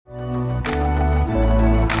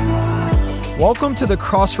Welcome to the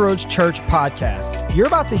Crossroads Church podcast. You're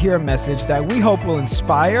about to hear a message that we hope will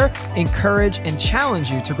inspire, encourage, and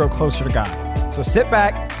challenge you to grow closer to God. So sit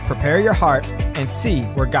back, prepare your heart, and see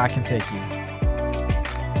where God can take you.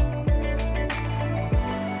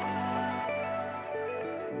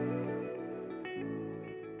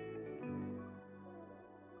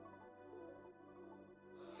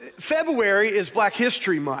 February is Black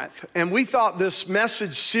History Month, and we thought this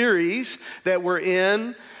message series that we're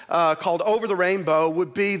in called Over the Rainbow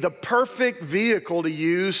would be the perfect vehicle to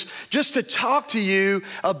use just to talk to you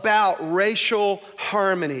about racial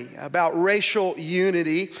harmony, about racial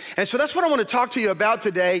unity. And so that's what I want to talk to you about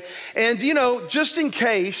today. And you know, just in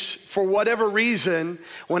case, for whatever reason,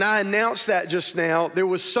 when I announced that just now, there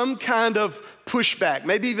was some kind of pushback,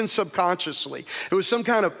 maybe even subconsciously. It was some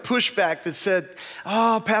kind of pushback that said,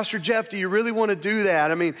 oh, Pastor Jeff, do you really want to do that?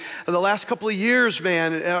 I mean, the last couple of years,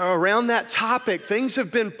 man, around that topic, things have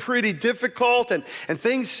been pretty difficult and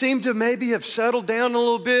things seem to maybe have settled down a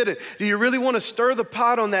little bit. Do you really want to stir the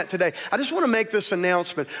pot on that today? I just want to make this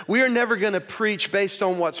announcement. We are never going to preach based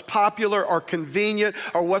on what's popular or convenient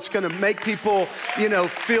or what's going to make people,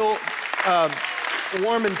 feel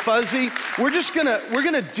warm and fuzzy. We're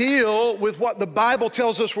gonna deal with what the Bible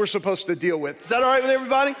tells us we're supposed to deal with. Is that all right with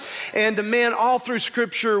everybody? And man, all through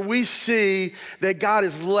Scripture, we see that God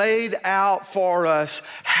has laid out for us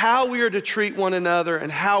how we are to treat one another and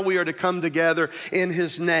how we are to come together in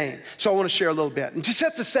His name. So I want to share a little bit. And to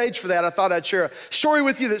set the stage for that, I thought I'd share a story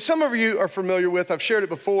with you that some of you are familiar with. I've shared it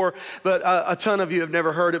before, but a ton of you have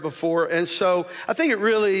never heard it before. And so I think it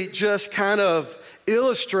really just kind of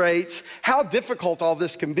illustrates how difficult all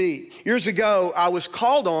this can be. Years ago, I was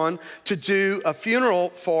called on to do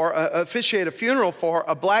officiate a funeral for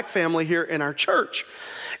a Black family here in our church.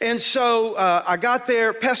 And so I got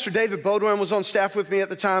there. Pastor David Bodwin was on staff with me at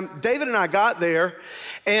the time. David and I got there,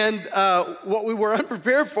 and what we were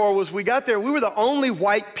unprepared for was we got there, we were the only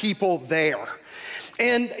white people there.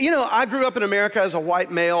 And, I grew up in America as a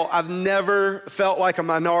white male. I've never felt like a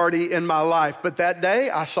minority in my life, but that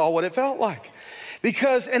day I saw what it felt like.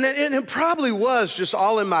 Because, and it probably was just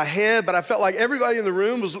all in my head, but I felt like everybody in the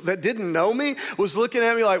room that didn't know me was looking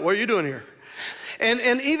at me like, what are you doing here?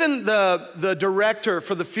 And even the director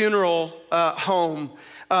for the funeral home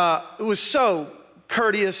was so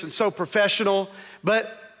courteous and so professional.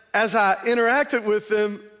 But as I interacted with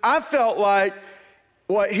him, I felt like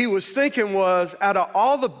what he was thinking was, out of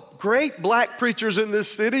all the great Black preachers in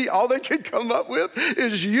this city, all they could come up with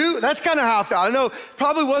is you. That's kind of how I felt. I know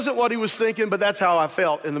probably wasn't what he was thinking, but that's how I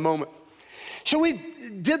felt in the moment. So we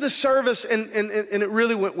did the service and it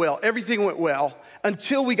really went well. Everything went well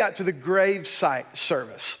until we got to the gravesite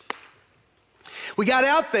service. We got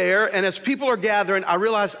out there, and as people are gathering, I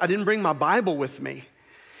realized I didn't bring my Bible with me.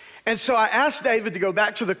 And so I asked David to go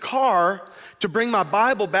back to the car to bring my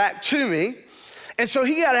Bible back to me. And so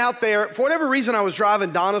he got out there. For whatever reason, I was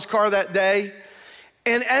driving Donna's car that day.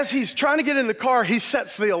 And as he's trying to get in the car, he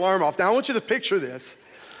sets the alarm off. Now, I want you to picture this.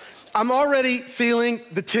 I'm already feeling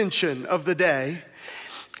the tension of the day.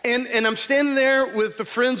 And I'm standing there with the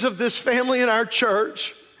friends of this family in our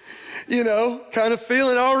church, kind of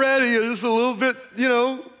feeling already just a little bit,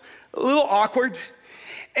 a little awkward.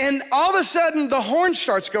 And all of a sudden, the horn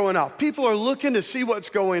starts going off. People are looking to see what's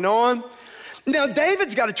going on. Now,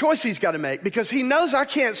 David's got a choice he's got to make because he knows I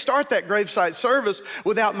can't start that gravesite service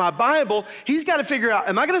without my Bible. He's got to figure out,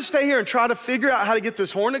 am I going to stay here and try to figure out how to get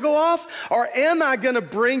this horn to go off? Or am I going to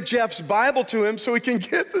bring Jeff's Bible to him so he can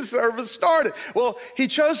get the service started? Well, he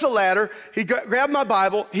chose the latter. He grabbed my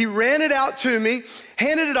Bible. He ran it out to me,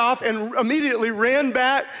 handed it off, and immediately ran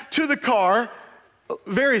back to the car.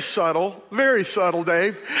 Very subtle,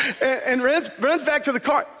 Dave, and runs back to the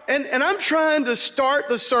car. And I'm trying to start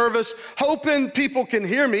the service, hoping people can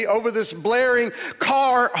hear me over this blaring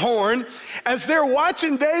car horn. As they're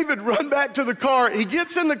watching David run back to the car, he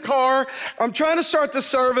gets in the car. I'm trying to start the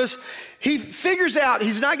service. He figures out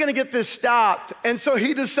he's not going to get this stopped. And so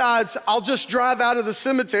he decides, I'll just drive out of the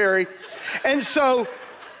cemetery. And so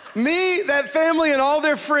me, that family, and all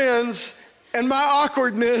their friends, and my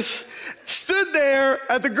awkwardness stood there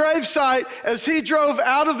at the gravesite as he drove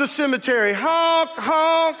out of the cemetery. Honk,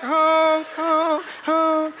 honk, honk, honk,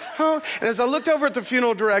 honk, honk. And as I looked over at the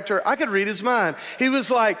funeral director, I could read his mind. He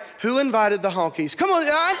was like, who invited the honkies? Come on,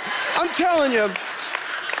 I'm telling you,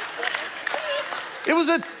 it was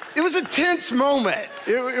a tense moment.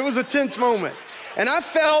 It was a tense moment. And I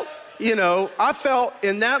felt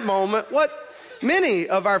in that moment what many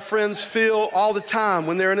of our friends feel all the time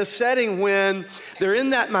when they're in a setting when they're in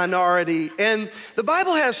that minority. And the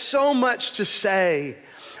Bible has so much to say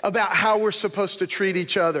about how we're supposed to treat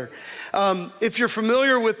each other. If you're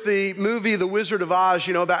familiar with the movie The Wizard of Oz,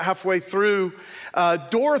 you know, about halfway through,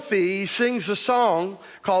 Dorothy sings a song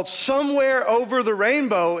called Somewhere Over the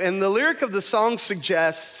Rainbow, and the lyric of the song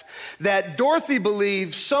suggests that Dorothy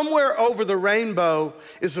believes somewhere over the rainbow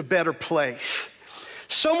is a better place.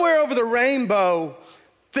 Somewhere over the rainbow,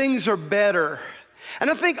 things are better. And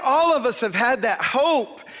I think all of us have had that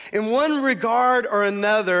hope in one regard or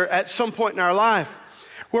another at some point in our life,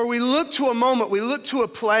 where we look to a moment, we look to a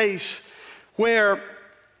place where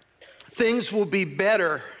things will be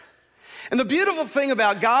better. And the beautiful thing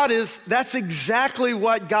about God is that's exactly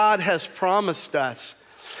what God has promised us.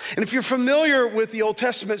 And if you're familiar with the Old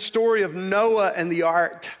Testament story of Noah and the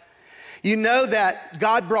ark, you know that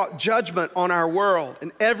God brought judgment on our world.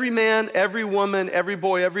 And every man, every woman, every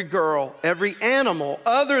boy, every girl, every animal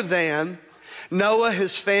other than Noah,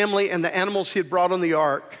 his family, and the animals he had brought on the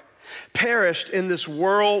ark perished in this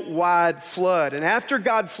worldwide flood. And after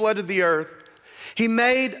God flooded the earth, he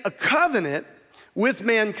made a covenant with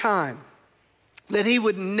mankind that he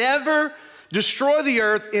would never destroy the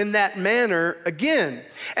earth in that manner again.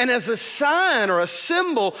 And as a sign or a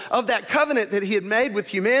symbol of that covenant that he had made with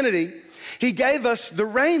humanity, he gave us the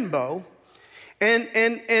rainbow. And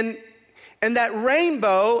that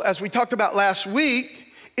rainbow, as we talked about last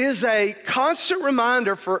week, is a constant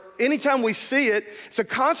reminder for anytime we see it, it's a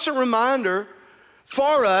constant reminder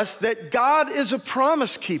for us that God is a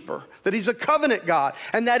promise keeper, that he's a covenant God,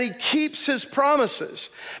 and that he keeps his promises.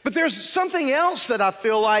 But there's something else that I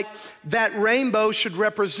feel like that rainbow should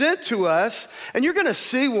represent to us, and you're gonna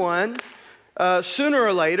see one sooner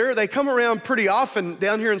or later. They come around pretty often.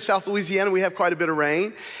 Down here in South Louisiana, we have quite a bit of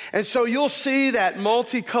rain. And so you'll see that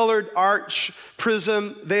multicolored arch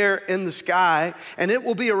prism there in the sky, and it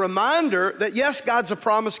will be a reminder that yes, God's a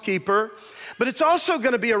promise keeper, but it's also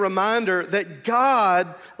gonna be a reminder that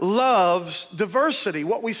God loves diversity.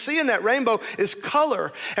 What we see in that rainbow is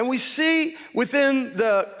color, and we see within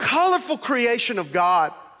the colorful creation of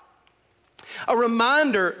God a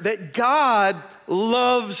reminder that God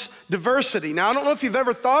loves diversity. Now, I don't know if you've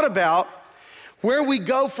ever thought about where we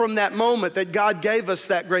go from that moment that God gave us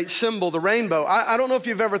that great symbol, the rainbow. I don't know if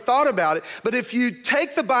you've ever thought about it, but if you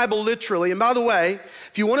take the Bible literally, and by the way,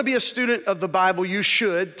 if you want to be a student of the Bible, you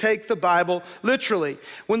should take the Bible literally.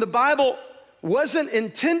 When the Bible wasn't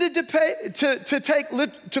intended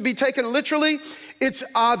to be taken literally, it's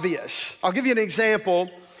obvious. I'll give you an example.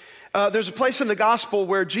 There's a place in the gospel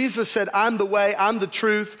where Jesus said, I'm the way, I'm the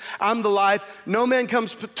truth, I'm the life. No man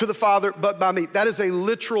comes to the Father but by me. That is a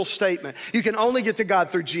literal statement. You can only get to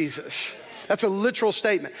God through Jesus. That's a literal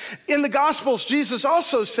statement. In the Gospels, Jesus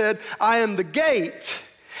also said, I am the gate.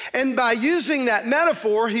 And by using that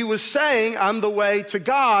metaphor, he was saying, I'm the way to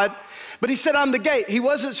God. But he said, I'm the gate. He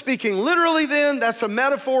wasn't speaking literally then. That's a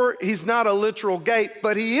metaphor. He's not a literal gate,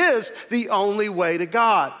 but he is the only way to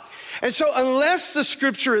God. And so unless the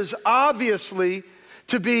scripture is obviously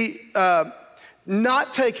to be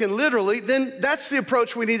not taken literally, then that's the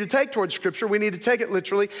approach we need to take towards scripture. We need to take it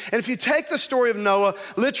literally. And if you take the story of Noah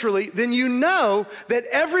literally, then you know that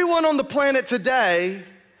everyone on the planet today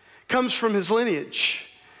comes from his lineage.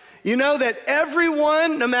 You know that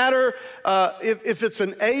everyone, no matter if it's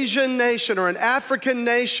an Asian nation or an African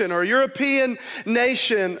nation or a European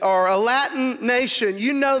nation or a Latin nation,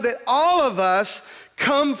 you know that all of us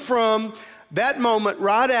come from that moment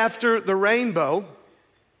right after the rainbow,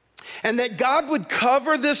 and that God would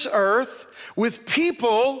cover this earth with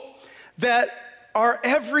people that are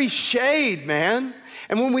every shade, man.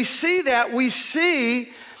 And when we see that, we see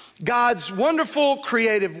God's wonderful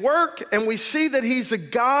creative work, and we see that he's a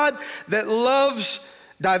God that loves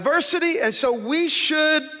diversity, and so we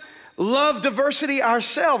should love diversity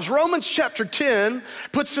ourselves. Romans chapter 10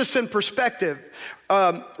 puts this in perspective.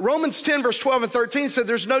 Romans 10 verse 12 and 13 said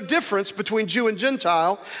there's no difference between Jew and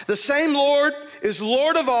Gentile. The same Lord is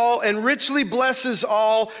Lord of all and richly blesses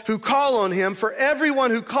all who call on him. For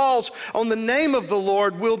everyone who calls on the name of the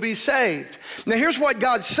Lord will be saved. Now here's what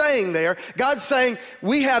God's saying there. God's saying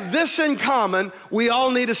we have this in common. We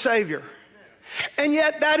all need a Savior. And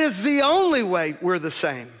yet that is the only way we're the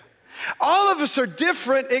same. All of us are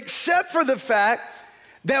different except for the fact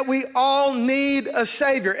that we all need a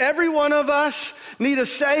Savior. Every one of us need a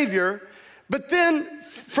Savior, but then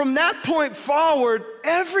from that point forward,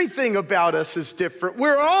 everything about us is different.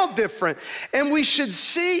 We're all different, and we should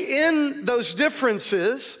see in those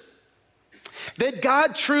differences that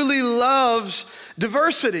God truly loves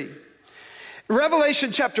diversity.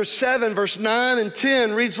 Revelation chapter 7, verse 9 and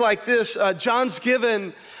 10 reads like this. John's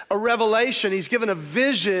given a revelation. He's given a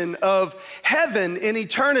vision of heaven in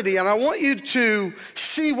eternity. And I want you to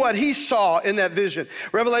see what he saw in that vision.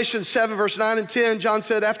 Revelation 7, verse 9 and 10, John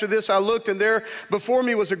said, "After this I looked, and there before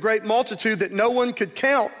me was a great multitude that no one could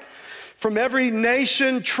count, from every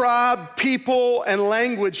nation, tribe, people, and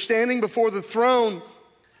language, standing before the throne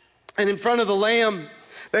and in front of the Lamb.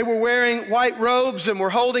 They were wearing white robes and were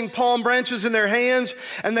holding palm branches in their hands,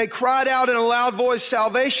 and they cried out in a loud voice,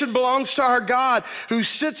 'Salvation belongs to our God who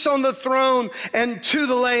sits on the throne and to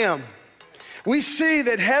the Lamb.'" We see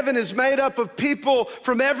that heaven is made up of people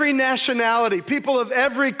from every nationality, people of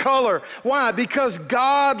every color. Why? Because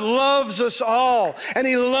God loves us all, and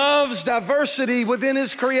he loves diversity within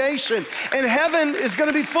his creation. And heaven is going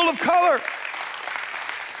to be full of color.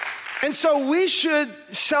 And so we should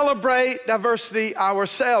celebrate diversity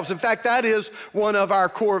ourselves. In fact, that is one of our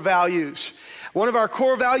core values. One of our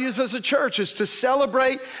core values as a church is to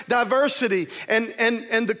celebrate diversity.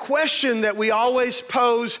 And the question that we always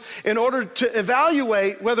pose in order to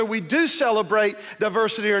evaluate whether we do celebrate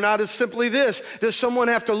diversity or not is simply this: does someone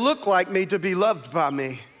have to look like me to be loved by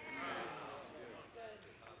me?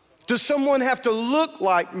 Does someone have to look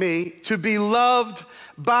like me to be loved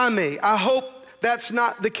by me? I hope that's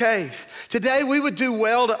not the case. Today, we would do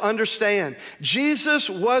well to understand Jesus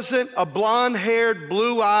wasn't a blonde-haired,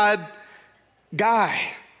 blue-eyed guy.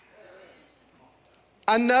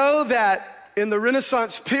 I know that in the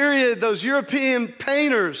Renaissance period, those European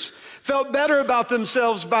painters felt better about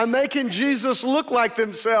themselves by making Jesus look like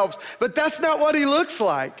themselves, but that's not what he looks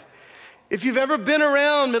like. If you've ever been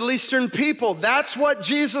around Middle Eastern people, that's what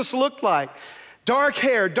Jesus looked like. Dark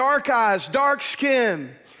hair, dark eyes, dark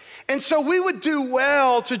skin. And so we would do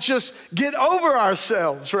well to just get over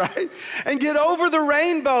ourselves, right? And get over the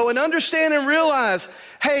rainbow and understand and realize,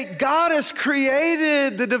 hey, God has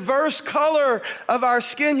created the diverse color of our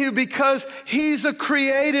skin hue because he's a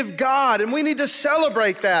creative God. And we need to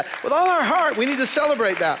celebrate that. With all our heart, we need to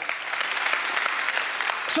celebrate that.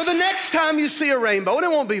 So the next time you see a rainbow, and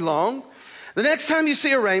it won't be long, the next time you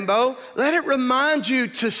see a rainbow, let it remind you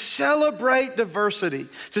to celebrate diversity,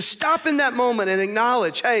 to stop in that moment and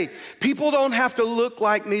acknowledge, hey, people don't have to look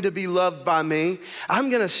like me to be loved by me. I'm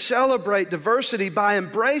going to celebrate diversity by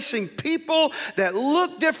embracing people that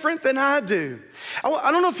look different than I do.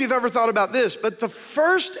 I don't know if you've ever thought about this, but the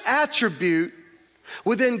first attribute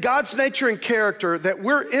within God's nature and character that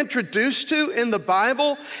we're introduced to in the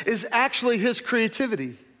Bible is actually his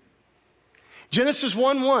creativity. Genesis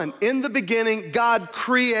 1:1, in the beginning, God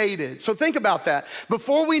created. So think about that.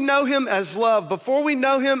 Before we know him as love, before we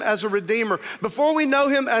know him as a redeemer, before we know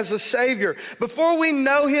him as a savior, before we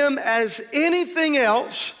know him as anything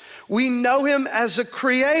else, we know him as a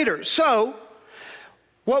creator. So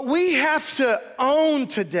what we have to own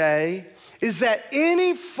today is that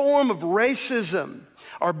any form of racism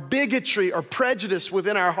or bigotry or prejudice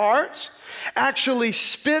within our hearts actually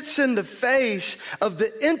spits in the face of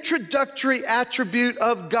the introductory attribute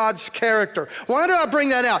of God's character. Why do I bring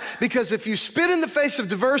that out? Because if you spit in the face of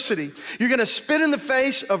diversity, you're going to spit in the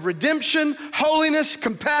face of redemption, holiness,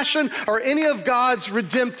 compassion, or any of God's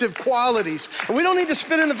redemptive qualities. And we don't need to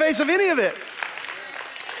spit in the face of any of it.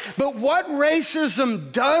 But what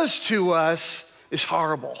racism does to us is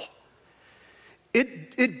horrible.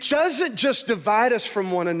 It doesn't just divide us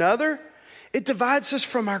from one another, it divides us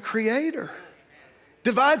from our Creator.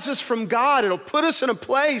 Divides us from God. It'll put us in a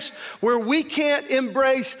place where we can't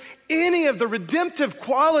embrace any of the redemptive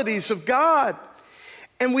qualities of God.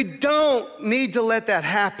 And we don't need to let that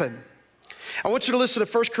happen. I want you to listen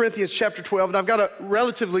to 1 Corinthians chapter 12, and I've got a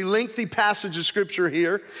relatively lengthy passage of scripture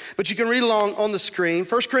here, but you can read along on the screen.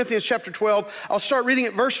 1 Corinthians chapter 12, I'll start reading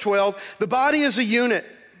at verse 12. The body is a unit.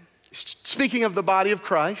 Speaking of the body of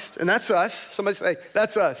Christ, and that's us. Somebody say,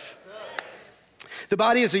 that's us. The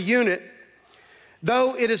body is a unit.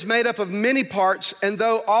 Though it is made up of many parts, and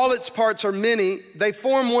though all its parts are many, they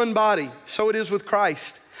form one body. So it is with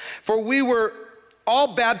Christ. For we were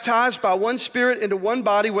all baptized by one Spirit into one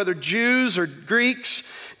body, whether Jews or Greeks,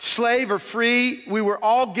 slave or free. We were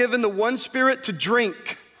all given the one Spirit to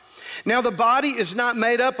drink. Now the body is not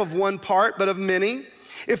made up of one part, but of many.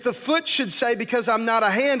 If the foot should say, because I'm not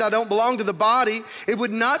a hand, I don't belong to the body, it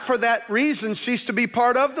would not for that reason cease to be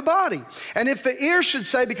part of the body. And if the ear should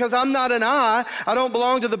say, because I'm not an eye, I don't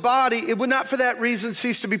belong to the body, it would not for that reason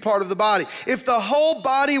cease to be part of the body. If the whole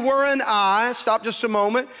body were an eye, stop just a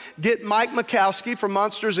moment, get Mike Makowski from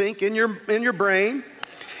Monsters, Inc. in your brain.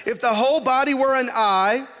 If the whole body were an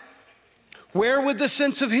eye, where would the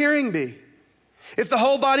sense of hearing be? If the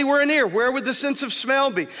whole body were an ear, where would the sense of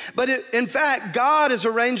smell be? But in fact, God has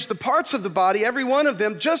arranged the parts of the body, every one of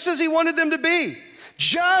them, just as he wanted them to be.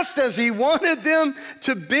 just as he wanted them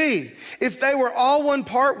to be. If they were all one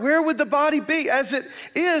part, where would the body be? As it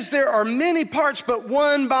is, there are many parts, but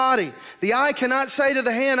one body. The eye cannot say to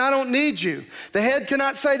the hand, I don't need you. The head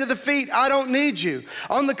cannot say to the feet, I don't need you.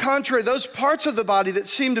 On the contrary, those parts of the body that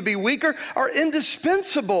seem to be weaker are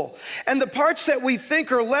indispensable. And the parts that we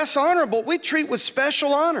think are less honorable, we treat with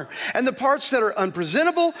special honor. And the parts that are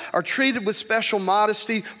unpresentable are treated with special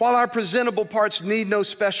modesty, while our presentable parts need no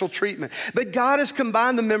special treatment. But God has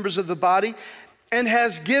combined the members of the body and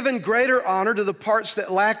has given greater honor to the parts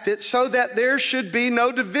that lacked it, so that there should be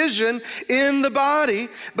no division in the body,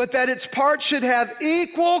 but that its parts should have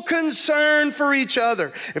equal concern for each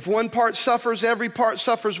other. If one part suffers, every part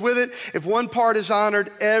suffers with it. If one part is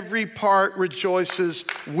honored, every part rejoices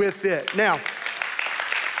with it. Now,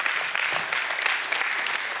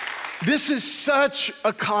 this is such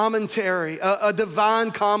a commentary, a divine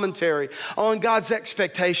commentary on God's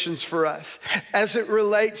expectations for us as it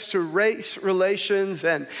relates to race relations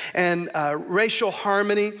and racial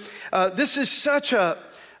harmony. This is such an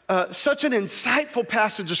insightful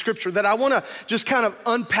passage of Scripture that I want to just kind of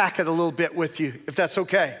unpack it a little bit with you, if that's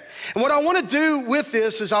okay. And what I want to do with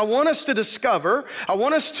this is I want us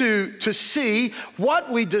to see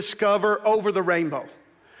what we discover over the rainbow.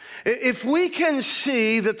 If we can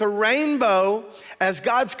see that the rainbow, as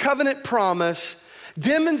God's covenant promise,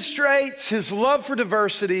 demonstrates his love for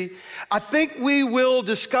diversity, I think we will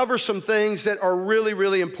discover some things that are really,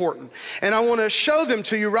 really important. And I want to show them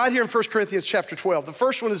to you right here in 1 Corinthians chapter 12. The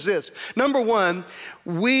first one is this. Number one,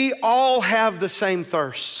 we all have the same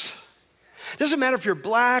thirsts. It doesn't matter if you're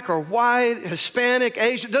black or white, Hispanic,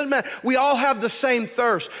 Asian, it doesn't matter. We all have the same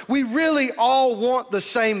thirst. We really all want the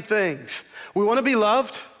same things. We want to be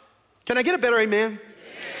loved. Can I get a better amen?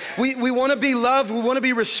 We want to be loved. We want to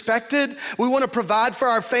be respected. We want to provide for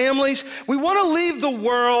our families. We want to leave the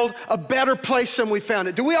world a better place than we found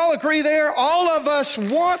it. Do we all agree there? All of us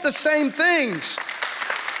want the same things.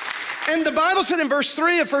 And the Bible said in verse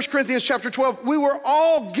 3 of 1 Corinthians chapter 12, we were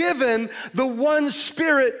all given the one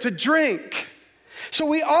Spirit to drink. So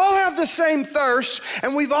we all have the same thirst,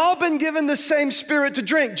 and we've all been given the same Spirit to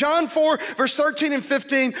drink. John 4, verse 13 and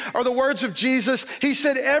 15 are the words of Jesus. He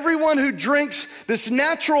said, everyone who drinks this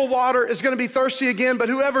natural water is going to be thirsty again, but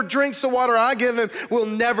whoever drinks the water I give him will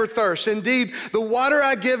never thirst. Indeed, the water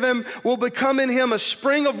I give him will become in him a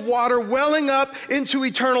spring of water welling up into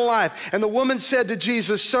eternal life. And the woman said to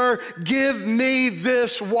Jesus, Sir, give me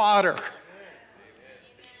this water.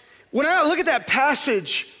 When I look at that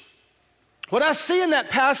passage, what I see in that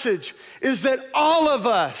passage is that all of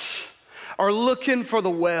us are looking for the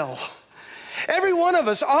well. Every one of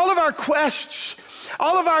us, all of our quests,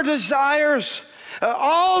 all of our desires,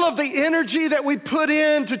 all of the energy that we put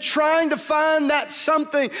into trying to find that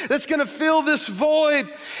something that's going to fill this void,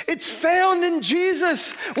 it's found in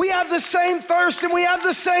Jesus. We have the same thirst and we have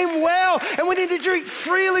the same well, and we need to drink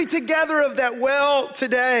freely together of that well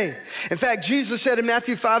today. In fact, Jesus said in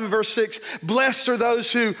Matthew 5 and verse 6, blessed are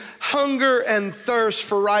those who hunger and thirst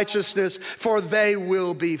for righteousness, for they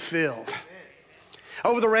will be filled.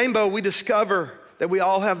 Over the rainbow, we discover that we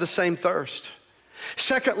all have the same thirst.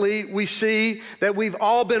 Secondly, we see that we've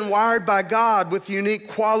all been wired by God with unique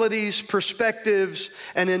qualities, perspectives,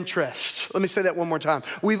 and interests. Let me say that one more time.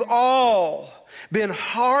 We've all been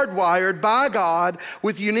hardwired by God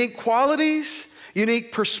with unique qualities,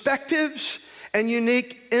 unique perspectives, and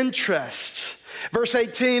unique interests. Verse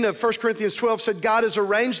 18 of 1 Corinthians 12 said, God has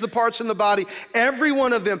arranged the parts in the body, every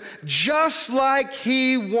one of them, just like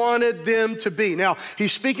he wanted them to be. Now,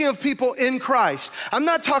 he's speaking of people in Christ. I'm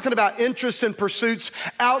not talking about interests and pursuits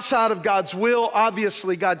outside of God's will.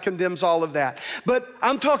 Obviously, God condemns all of that. But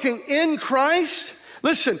I'm talking in Christ.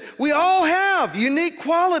 Listen, we all have unique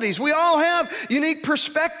qualities. We all have unique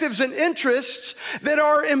perspectives and interests that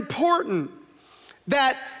are important,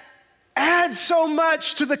 that add so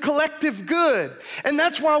much to the collective good. And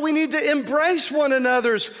that's why we need to embrace one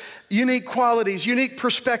another's unique qualities, unique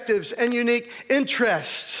perspectives, and unique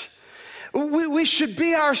interests. We should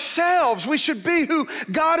be ourselves. We should be who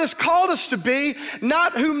God has called us to be,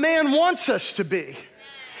 not who man wants us to be.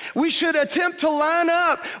 We should attempt to line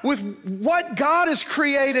up with what God has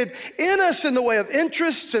created in us in the way of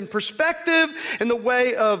interests and perspective, in the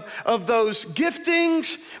way of those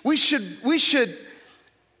giftings. We should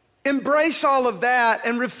embrace all of that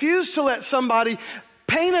and refuse to let somebody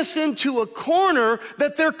paint us into a corner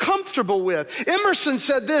that they're comfortable with. Emerson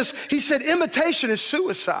said this, he said, imitation is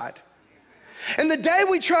suicide. And the day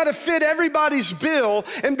we try to fit everybody's bill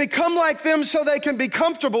and become like them so they can be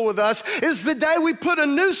comfortable with us is the day we put a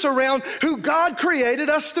noose around who God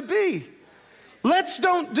created us to be. Let's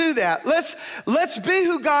don't do that. Let's be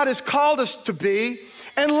who God has called us to be,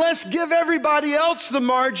 And let's give everybody else the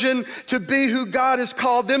margin to be who God has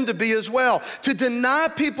called them to be as well. To deny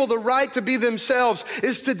people the right to be themselves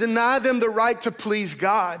is to deny them the right to please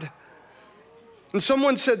God. And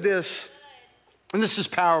someone said this, and this is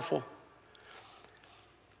powerful.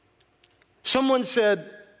 Someone said,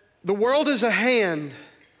 the world is a hand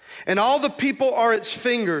and all the people are its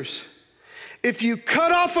fingers. If you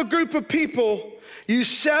cut off a group of people, you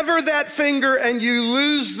sever that finger and you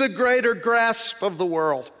lose the greater grasp of the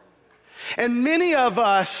world. And many of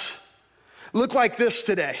us look like this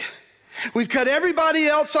today. We've cut everybody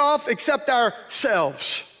else off except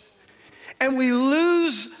ourselves. And we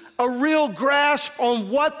lose a real grasp on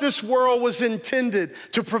what this world was intended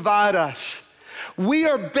to provide us. We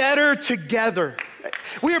are better together.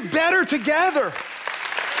 We are better together.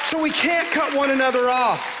 So we can't cut one another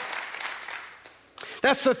off.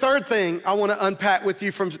 That's the third thing I want to unpack with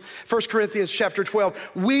you from 1 Corinthians chapter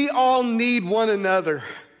 12. We all need one another.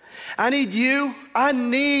 I need you,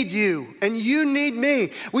 and you need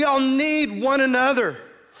me. We all need one another.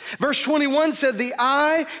 Verse 21 said, the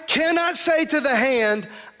eye cannot say to the hand,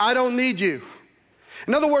 I don't need you.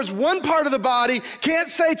 In other words, one part of the body can't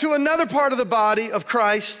say to another part of the body of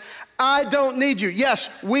Christ, I don't need you. Yes,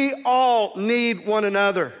 we all need one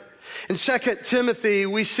another. In 2 Timothy,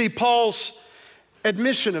 we see Paul's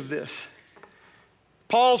admission of this.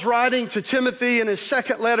 Paul's writing to Timothy in his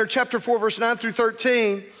second letter, chapter 4, verse 9 through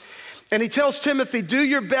 13, and he tells Timothy, do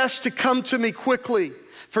your best to come to me quickly.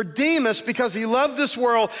 For Demas, because he loved this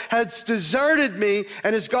world, has deserted me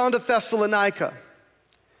and has gone to Thessalonica.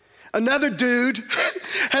 Another dude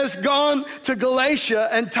has gone to Galatia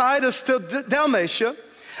and Titus to Dalmatia,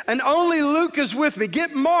 and only Luke is with me.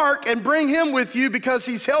 Get Mark and bring him with you because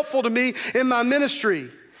he's helpful to me in my ministry.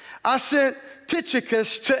 I sent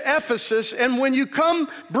Tychicus to Ephesus, and when you come,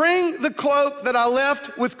 bring the cloak that I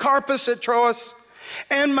left with Carpus at Troas,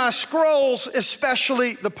 and my scrolls,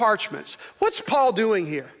 especially the parchments. What's Paul doing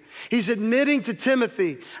here? He's admitting to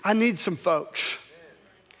Timothy, I need some folks.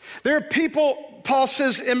 There are people, Paul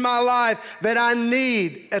says, in my life that I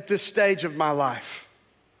need at this stage of my life.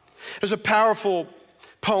 There's a powerful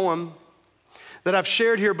poem that I've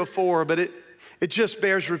shared here before, but it just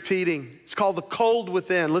bears repeating. It's called The Cold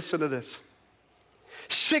Within. Listen to this.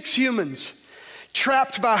 6 humans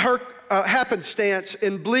trapped by happenstance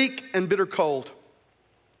in bleak and bitter cold.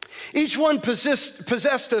 Each one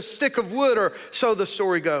possessed a stick of wood, or so the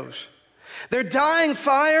story goes. Their dying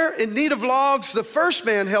fire in need of logs, the first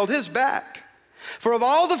man held his back. For of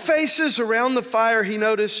all the faces around the fire, he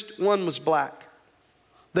noticed one was black.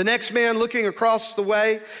 The next man, looking across the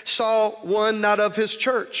way, saw one not of his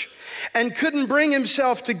church and couldn't bring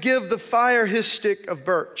himself to give the fire his stick of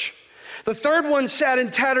birch. The third one sat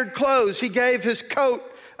in tattered clothes. He gave his coat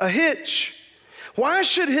a hitch. Why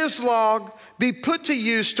should his log be put to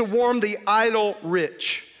use to warm the idle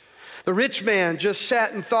rich? The rich man just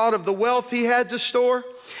sat and thought of the wealth he had to store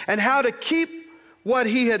and how to keep what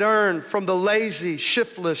he had earned from the lazy,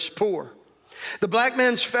 shiftless poor. The black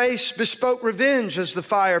man's face bespoke revenge as the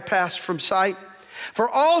fire passed from sight. For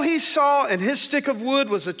all he saw in his stick of wood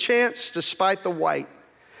was a chance to spite the white.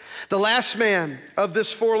 The last man of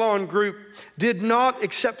this forlorn group did naught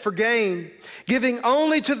except for gain. Giving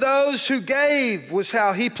only to those who gave was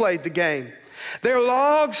how he played the game. Their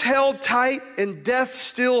logs held tight in death's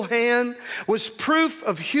still hand was proof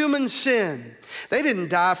of human sin. They didn't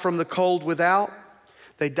die from the cold without.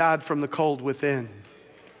 They died from the cold within.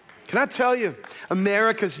 Can I tell you,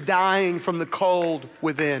 America's dying from the cold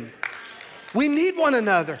within. We need one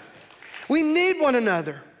another. We need one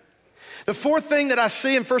another. The fourth thing that I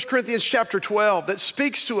see in 1 Corinthians chapter 12 that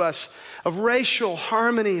speaks to us of racial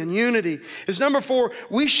harmony and unity is number 4,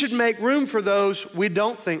 we should make room for those we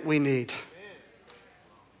don't think we need.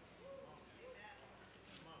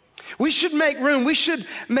 We should make room. We should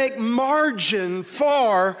make margin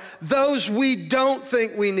for those we don't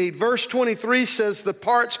think we need. Verse 23 says the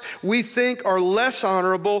parts we think are less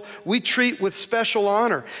honorable, we treat with special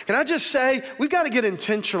honor. Can I just say, we've got to get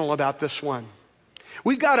intentional about this one.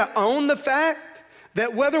 We've got to own the fact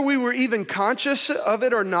that whether we were even conscious of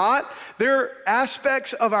it or not, there are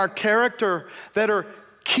aspects of our character that are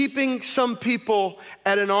keeping some people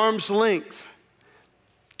at an arm's length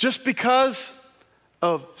just because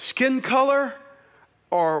of skin color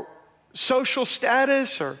or social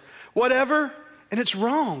status or whatever, and it's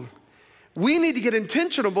wrong. We need to get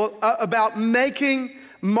intentional about making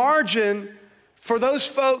margin for those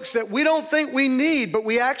folks that we don't think we need, but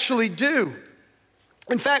we actually do.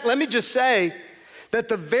 In fact, let me just say that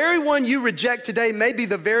the very one you reject today may be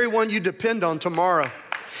the very one you depend on tomorrow.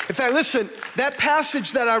 In fact, listen, that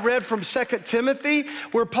passage that I read from 2 Timothy,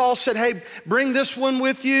 where Paul said, hey, bring this one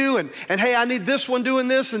with you, and hey, I need this one doing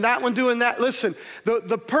this and that one doing that. Listen,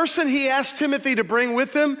 the person he asked Timothy to bring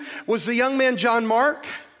with him was the young man John Mark,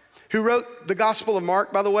 who wrote the Gospel of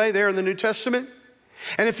Mark, by the way, there in the New Testament.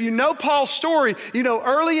 And if you know Paul's story, you know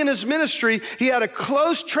early in his ministry, he had a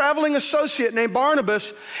close traveling associate named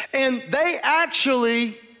Barnabas, and they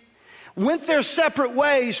actually went their separate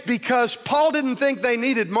ways because Paul didn't think they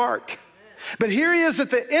needed Mark. But here he is at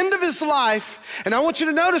the end of his life, and I want you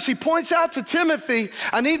to notice he points out to Timothy,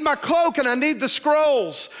 I need my cloak and I need the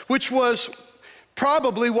scrolls, which was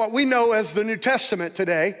probably what we know as the New Testament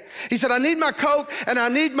today. He said, I need my coat and I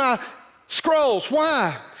need my scrolls.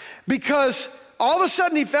 Why? Because all of a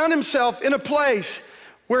sudden he found himself in a place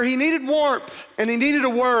where he needed warmth and he needed a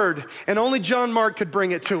word, and only John Mark could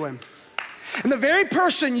bring it to him. And the very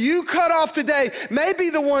person you cut off today may be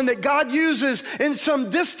the one that God uses in some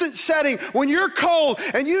distant setting when you're cold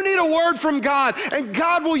and you need a word from God, and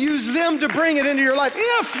God will use them to bring it into your life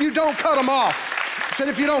if you don't cut them off. I said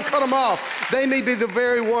if you don't cut them off, they may be the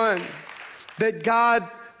very one that God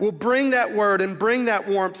will bring that word and bring that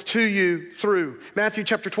warmth to you through. Matthew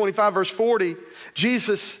chapter 25, verse 40,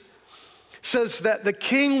 Jesus says that the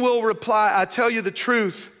king will reply, I tell you the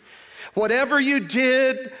truth, whatever you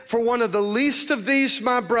did for one of the least of these,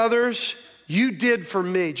 my brothers, you did for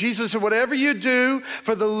me. Jesus said, whatever you do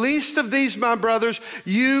for the least of these, my brothers,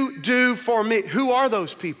 you do for me. Who are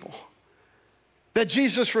those people that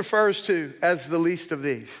Jesus refers to as the least of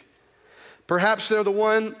these? Perhaps they're the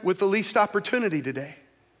one with the least opportunity today.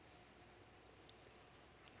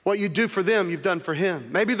 What you do for them, you've done for him.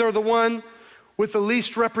 Maybe they're the one with the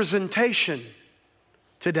least representation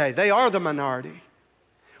today. They are the minority.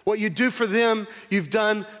 What you do for them, you've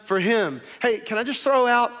done for him. Hey, can I just throw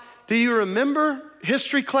out, do you remember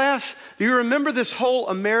history class? Do you remember this whole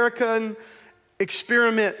American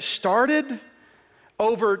experiment started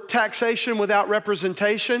over taxation without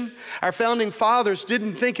representation? Our founding fathers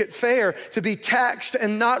didn't think it fair to be taxed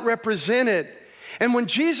and not represented. And when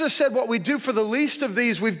Jesus said what we do for the least of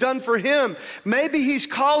these, we've done for him, maybe he's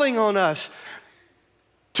calling on us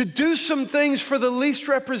to do some things for the least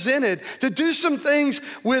represented, to do some things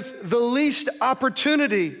with the least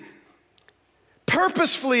opportunity,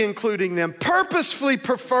 purposefully including them, purposefully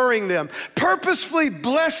preferring them, purposefully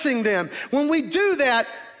blessing them. When we do that,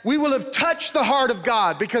 we will have touched the heart of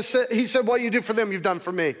God, because he said, what you do for them, you've done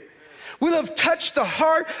for me. We'll have touched the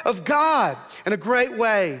heart of God in a great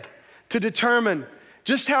way. To determine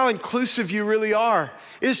just how inclusive you really are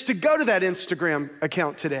is to go to that Instagram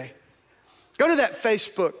account today. Go to that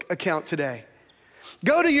Facebook account today.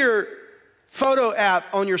 Go to your photo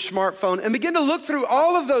app on your smartphone and begin to look through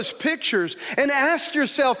all of those pictures and ask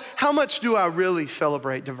yourself, how much do I really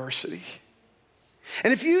celebrate diversity?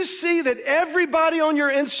 And if you see that everybody on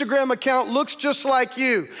your Instagram account looks just like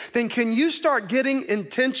you, then can you start getting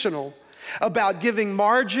intentional about giving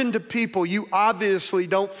margin to people you obviously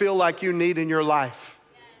don't feel like you need in your life?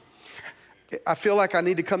 I feel like I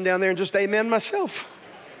need to come down there and just amen myself.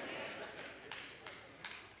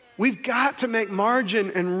 We've got to make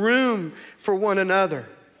margin and room for one another.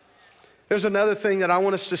 There's another thing that I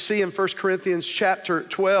want us to see in 1 Corinthians chapter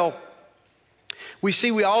 12. We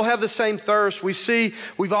see we all have the same thirst. We see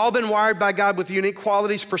we've all been wired by God with unique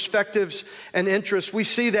qualities, perspectives, and interests. We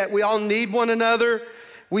see that we all need one another.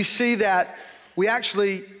 We see that we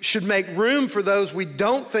actually should make room for those we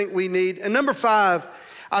don't think we need. And number 5,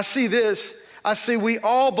 I see this. I see we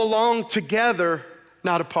all belong together,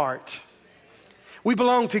 not apart. We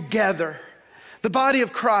belong together. The body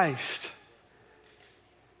of Christ.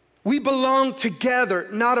 We belong together,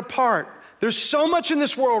 not apart. There's so much in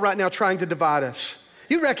this world right now trying to divide us.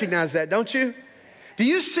 You recognize that, don't you? Do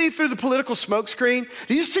you see through the political smokescreen?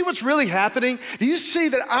 Do you see what's really happening? Do you see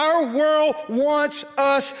that our world wants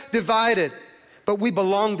us divided? But we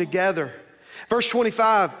belong together. Verse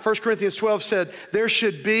 25, 1 Corinthians 12 said, there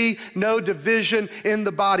should be no division in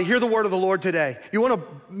the body. Hear the word of the Lord today. You want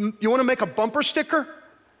to make a bumper sticker?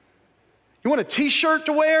 You want a t-shirt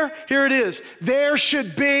to wear? Here it is. There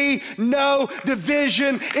should be no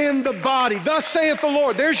division in the body. Thus saith the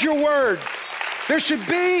Lord. There's your word. There should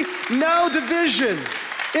be no division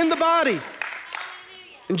in the body.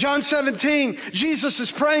 In John 17, Jesus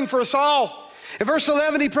is praying for us all. In verse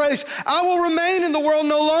 11, he prays, I will remain in the world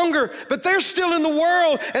no longer, but they're still in the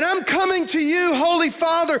world, and I'm coming to you, Holy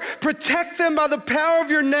Father. Protect them by the power of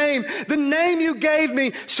your name, the name you gave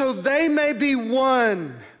me, so they may be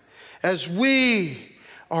one as we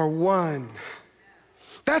are one.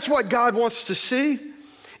 That's what God wants to see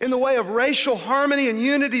in the way of racial harmony and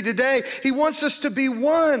unity today. He wants us to be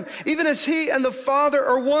one, even as He and the Father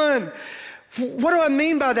are one. What do I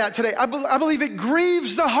mean by that today? I believe it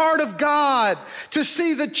grieves the heart of God to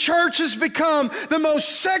see the church has become the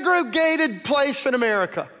most segregated place in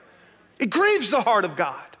America. It grieves the heart of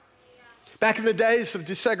God. Back in the days of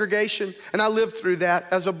desegregation, and I lived through that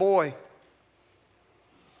as a boy.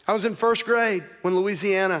 I was in first grade when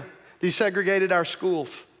Louisiana desegregated our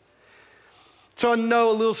schools. So I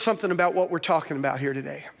know a little something about what we're talking about here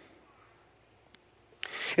today.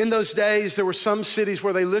 In those days, there were some cities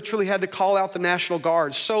where they literally had to call out the National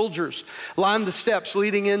Guard. Soldiers lined the steps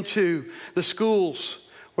leading into the schools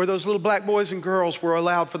where those little black boys and girls were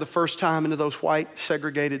allowed for the first time into those white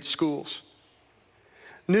segregated schools.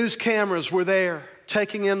 News cameras were there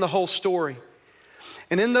taking in the whole story.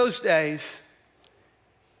 And in those days,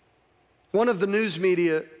 one of the news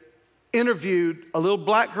media interviewed a little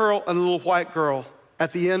black girl and a little white girl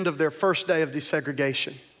at the end of their first day of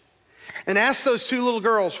desegregation, and asked those two little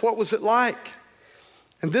girls, what was it like?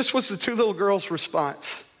 And this was the two little girls'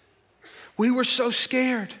 response. We were so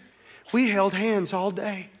scared. We held hands all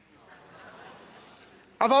day.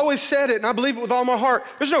 I've always said it, and I believe it with all my heart.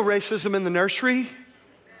 There's no racism in the nursery.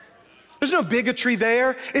 There's no bigotry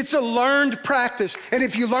there. It's a learned practice. And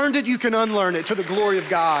if you learned it, you can unlearn it to the glory of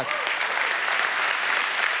God.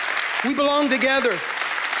 We belong together.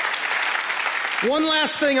 One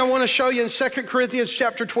last thing I want to show you in 2 Corinthians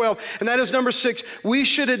chapter 12, and that is number 6. We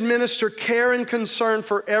should administer care and concern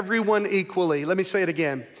for everyone equally. Let me say it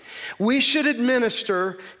again. We should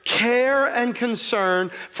administer care and concern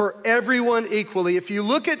for everyone equally. If you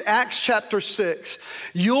look at Acts chapter 6,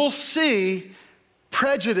 you'll see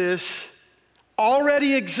prejudice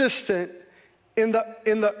already existent in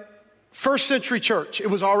the first century church. It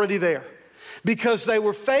was already there, because they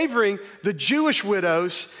were favoring the Jewish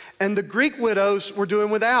widows and the Greek widows were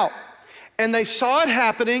doing without. And they saw it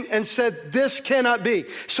happening and said, this cannot be.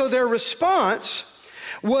 So their response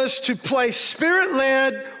was to place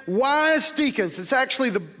Spirit-led, wise deacons. It's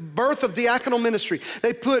actually the birth of diaconal ministry.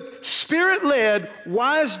 They put Spirit-led,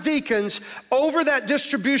 wise deacons over that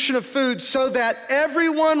distribution of food so that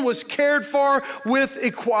everyone was cared for with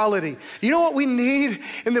equality. You know what we need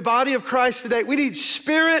in the body of Christ today? We need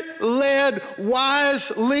Spirit-led,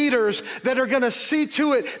 wise leaders that are going to see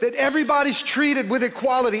to it that everybody's treated with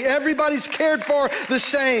equality. Everybody's cared for the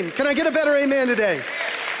same. Can I get a better amen today?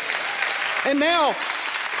 And now,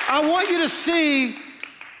 I want you to see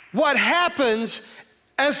what happens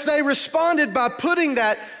as they responded by putting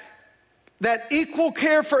that equal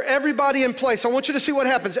care for everybody in place. I want you to see what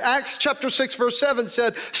happens. Acts chapter 6 verse 7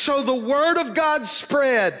 said, so the word of God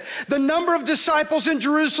spread. The number of disciples in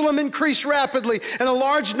Jerusalem increased rapidly, and a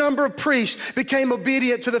large number of priests became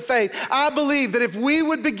obedient to the faith. I believe that if we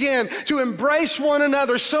would begin to embrace one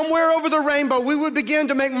another somewhere over the rainbow, we would begin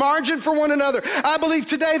to make margin for one another. I believe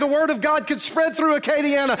today the word of God could spread through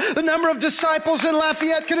Acadiana. The number of disciples in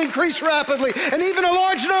Lafayette could increase rapidly, and even a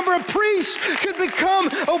large number of priests could become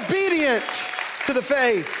obedient to the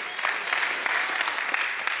faith.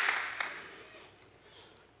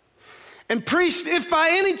 And priest, if by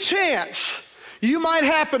any chance you might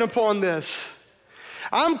happen upon this,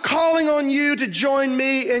 I'm calling on you to join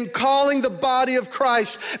me in calling the body of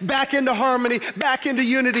Christ back into harmony, back into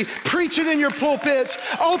unity. Preach it in your pulpits.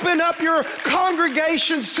 Open up your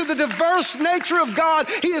congregations to the diverse nature of God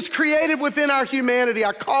He has created within our humanity.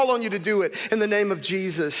 I call on you to do it in the name of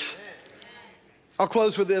Jesus. I'll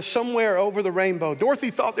close with this. Somewhere over the rainbow,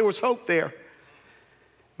 Dorothy thought there was hope there.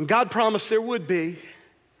 And God promised there would be.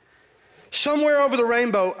 Somewhere over the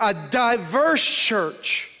rainbow, a diverse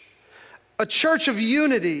church, a church of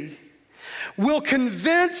unity, will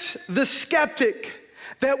convince the skeptic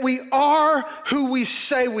that we are who we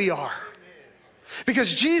say we are.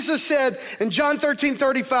 Because Jesus said in John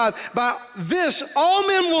 13:35, by this all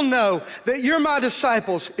men will know that you're my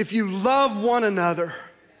disciples if you love one another.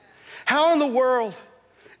 How in the world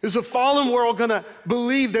is a fallen world gonna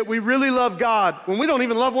believe that we really love God when we don't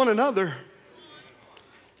even love one another?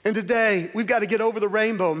 And today, we've got to get over the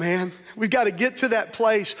rainbow, man. We've got to get to that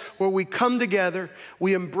place where we come together,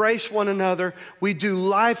 we embrace one another, we do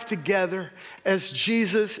life together as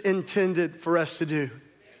Jesus intended for us to do.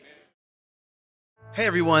 Hey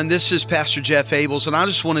everyone, this is Pastor Jeff Abels, and I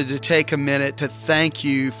just wanted to take a minute to thank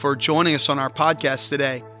you for joining us on our podcast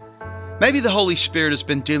today. Maybe the Holy Spirit has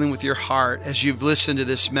been dealing with your heart as you've listened to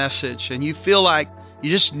this message, and you feel like you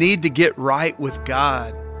just need to get right with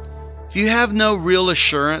God. If you have no real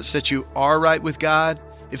assurance that you are right with God,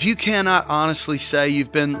 if you cannot honestly say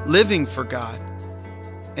you've been living for God,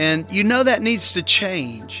 and you know that needs to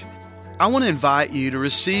change, I want to invite you to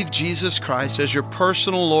receive Jesus Christ as your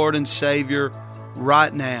personal Lord and Savior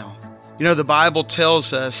right now. You know, the Bible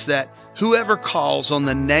tells us that whoever calls on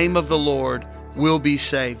the name of the Lord will be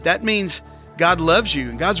saved. That means God loves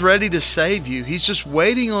you and God's ready to save you. He's just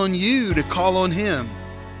waiting on you to call on Him.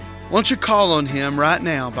 Why don't you call on Him right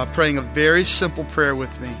now by praying a very simple prayer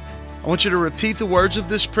with me? I want you to repeat the words of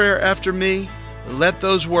this prayer after me. Let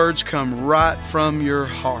those words come right from your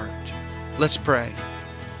heart. Let's pray.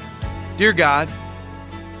 Dear God,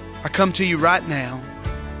 I come to you right now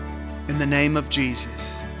in the name of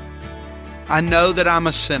Jesus. I know that I'm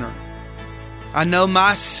a sinner. I know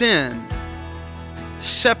my sin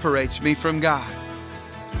separates me from God,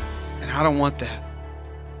 and I don't want that.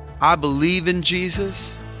 I believe in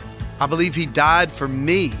Jesus. I believe He died for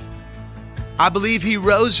me. I believe He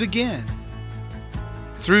rose again.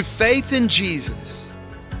 Through faith in Jesus,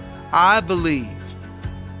 I believe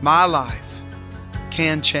my life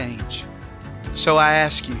can change. So I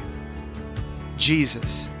ask you,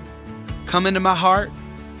 Jesus, come into my heart,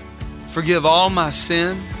 forgive all my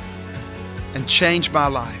sin, and change my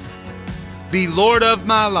life. Be Lord of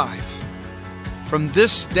my life. From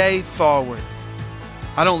this day forward,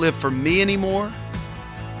 I don't live for me anymore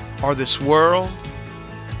or this world.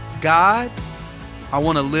 God, I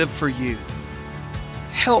want to live for you.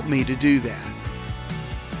 Help me to do that.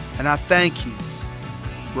 And I thank you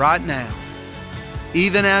right now,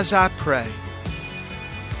 even as I pray.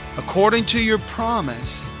 According to your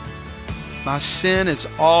promise, my sin is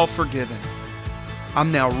all forgiven.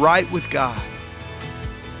 I'm now right with God.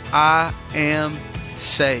 I am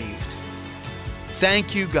saved.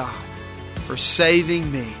 Thank you, God, for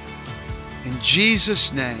saving me. In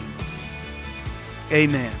Jesus' name,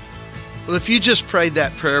 amen. Well, if you just prayed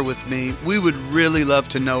that prayer with me, we would really love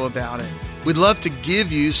to know about it. We'd love to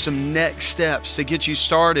give you some next steps to get you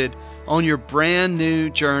started on your brand new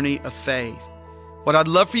journey of faith. What I'd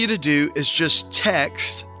love for you to do is just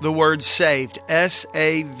text the word SAVED,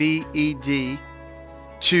 S-A-V-E-D,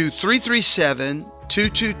 to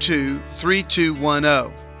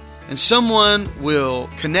 337-222-3210. And someone will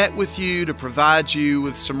connect with you to provide you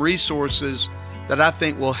with some resources that I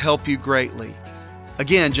think will help you greatly.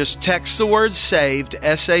 Again, just text the word SAVED,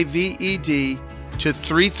 S-A-V-E-D, to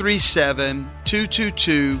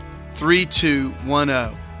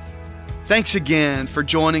 337-222-3210. Thanks again for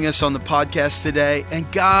joining us on the podcast today, and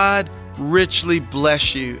God richly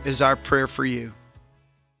bless you is our prayer for you.